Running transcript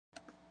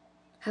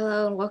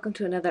Hello and welcome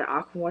to another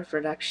AquaMorph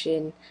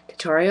production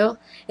tutorial.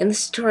 In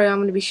this tutorial I'm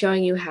going to be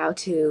showing you how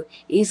to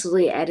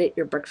easily edit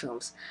your brick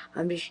films.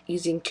 I'm just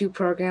using two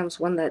programs,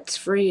 one that's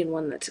free and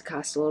one that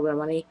costs a little bit of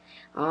money.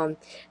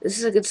 This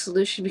is a good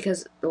solution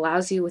because it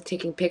allows you with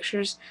taking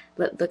pictures,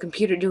 let the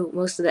computer do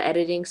most of the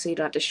editing so you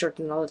don't have to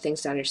shorten all the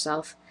things down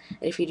yourself.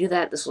 And if you do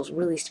that, this will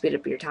really speed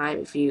up your time.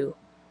 If you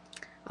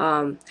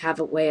have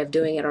a way of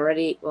doing it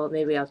already, well,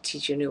 maybe I'll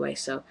teach you a new way.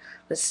 So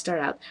let's start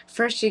out.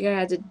 First, you're going to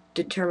have to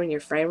determine your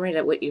frame rate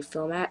at what you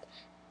film at.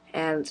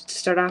 And to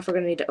start off, we're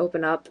going to need to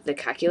open up the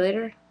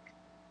calculator.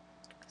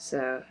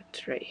 So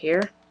it's right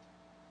here.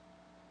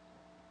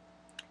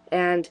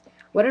 And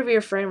whatever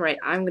your frame rate,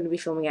 I'm going to be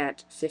filming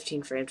at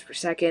 15 frames per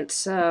second.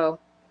 So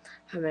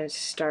I'm going to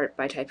start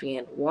by typing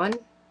in 1,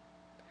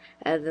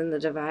 and then the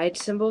divide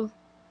symbol,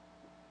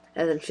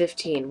 and then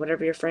 15.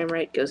 Whatever your frame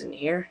rate goes in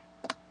here.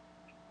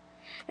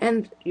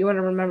 And you want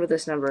to remember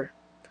this number.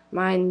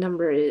 My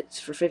number is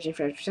for 15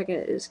 frames per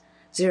second is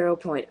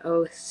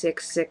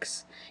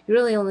 0.066. You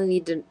really only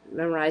need to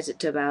memorize it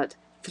to about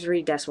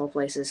 3 decimal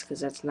places because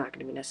that's not going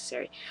to be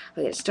necessary.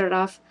 Okay, to start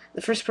off,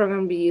 the first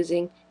program I'll be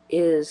using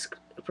is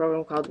a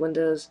program called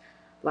Windows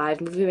Live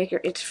Movie Maker.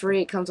 It's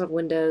free, it comes on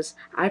Windows.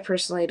 I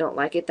personally don't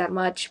like it that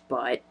much,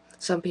 but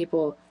some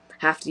people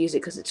have to use it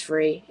because it's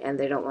free and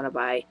they don't want to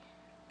buy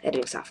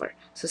editing software.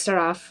 So to start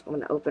off, I'm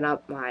going to open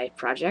up my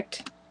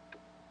project.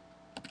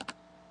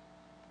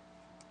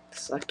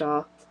 Select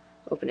all,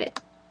 open it.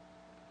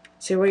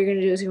 So what you're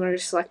going to do is you want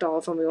to select all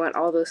of them. We want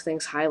all those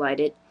things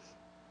highlighted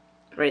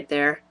right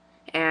there.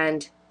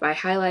 And by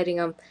highlighting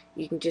them,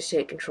 you can just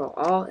hit Control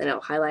All and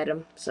it'll highlight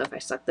them. So if I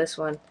select this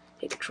one,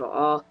 hit Control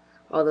all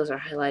those are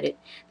highlighted.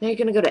 Now you're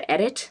going to go to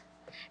Edit,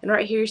 and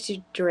right here is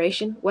your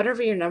duration.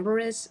 Whatever your number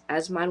is,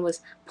 as mine was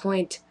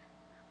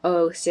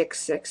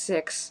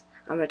 0.0666,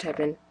 I'm going to type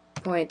in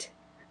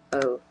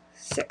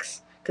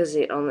 0.06 because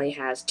it only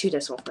has 2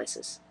 decimal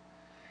places.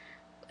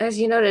 As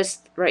you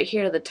notice right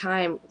here, the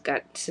time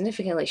got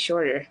significantly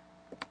shorter,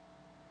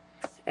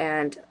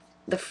 and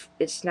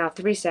it's now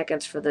 3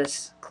 seconds for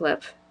this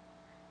clip,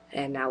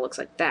 and now it looks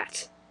like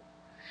that.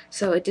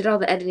 So it did all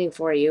the editing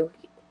for you.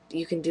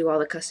 You can do all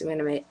the custom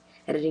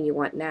editing you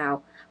want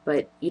now,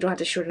 but you don't have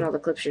to shorten all the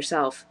clips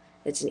yourself.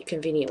 It's a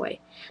convenient way.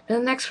 Now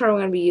the next program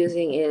I'm going to be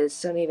using is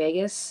Sony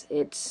Vegas.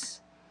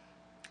 It's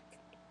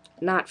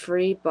not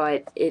free,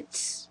 but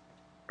it's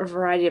a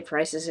variety of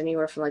prices,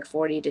 anywhere from like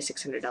 $40 to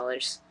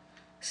 $600.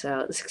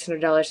 So the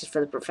 $600 is for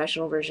the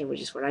professional version,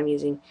 which is what I'm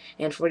using,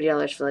 and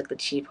 $40 for like the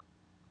cheap.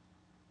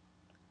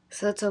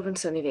 So let's open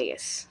Sony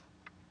Vegas.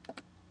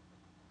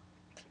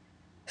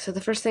 So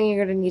the first thing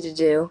you're going to need to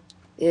do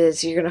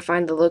is you're going to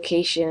find the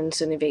location in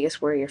Sony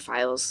Vegas where your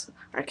files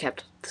are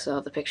kept,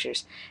 so the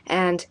pictures.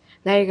 And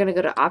now you're going to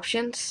go to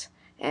Options,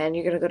 and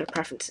you're going to go to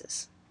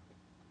Preferences.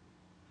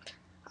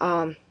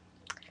 Then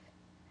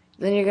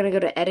you're going to go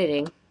to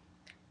Editing,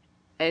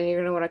 and you're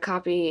going to want to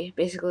copy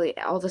basically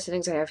all the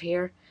settings I have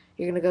here.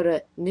 You're going to go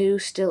to New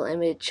Still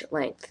Image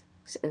Length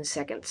in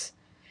seconds.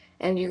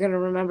 And you're going to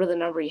remember the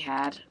number you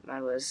had.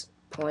 Mine was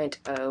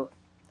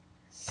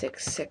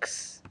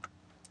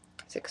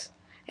 0.0666.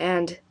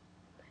 And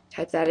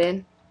type that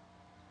in.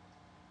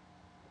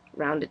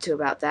 Round it to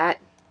about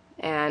that.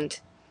 And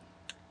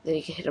then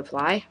you can hit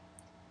Apply.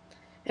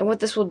 And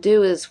what this will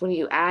do is when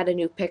you add a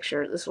new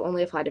picture, this will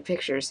only apply to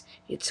pictures,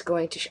 it's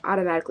going to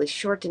automatically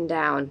shorten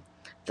down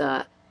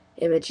the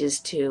images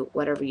to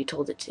whatever you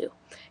told it to.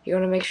 You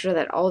want to make sure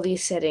that all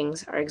these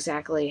settings are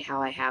exactly how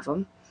I have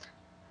them.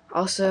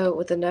 Also,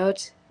 with the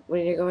note,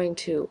 when you're going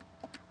to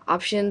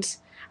Options,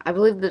 I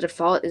believe the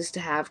default is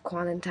to have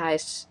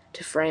quantized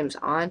to frames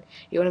on.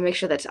 You want to make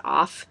sure that's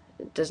off.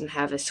 It doesn't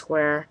have a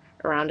square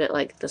around it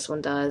like this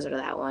one does or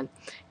that one.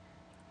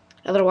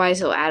 Otherwise,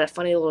 it'll add a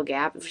funny little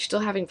gap. If you're still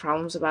having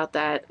problems about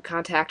that,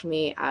 contact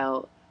me.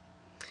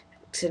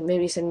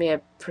 Maybe send me a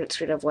print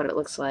screen of what it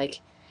looks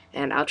like,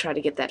 and I'll try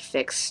to get that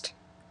fixed.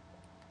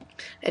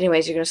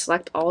 Anyways, you're going to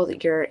select all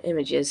your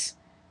images.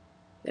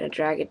 I'm going to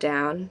drag it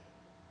down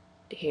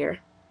to here.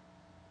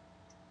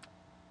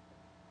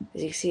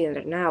 As you can see,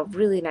 they're now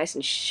really nice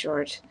and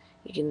short.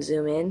 You can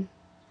zoom in.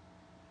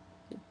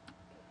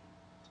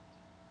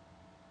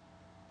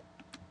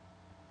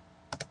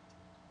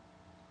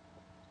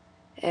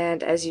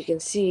 And as you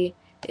can see,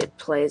 it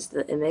plays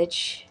the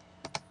image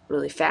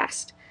really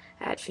fast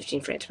at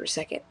 15 frames per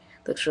second.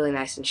 Looks really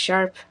nice and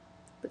sharp.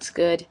 Looks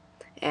good.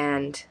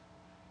 And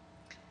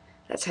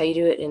that's how you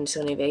do it in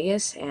Sony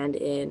Vegas and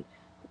in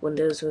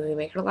Windows Movie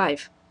Maker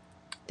Live.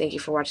 Thank you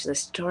for watching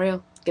this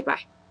tutorial.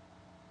 Goodbye.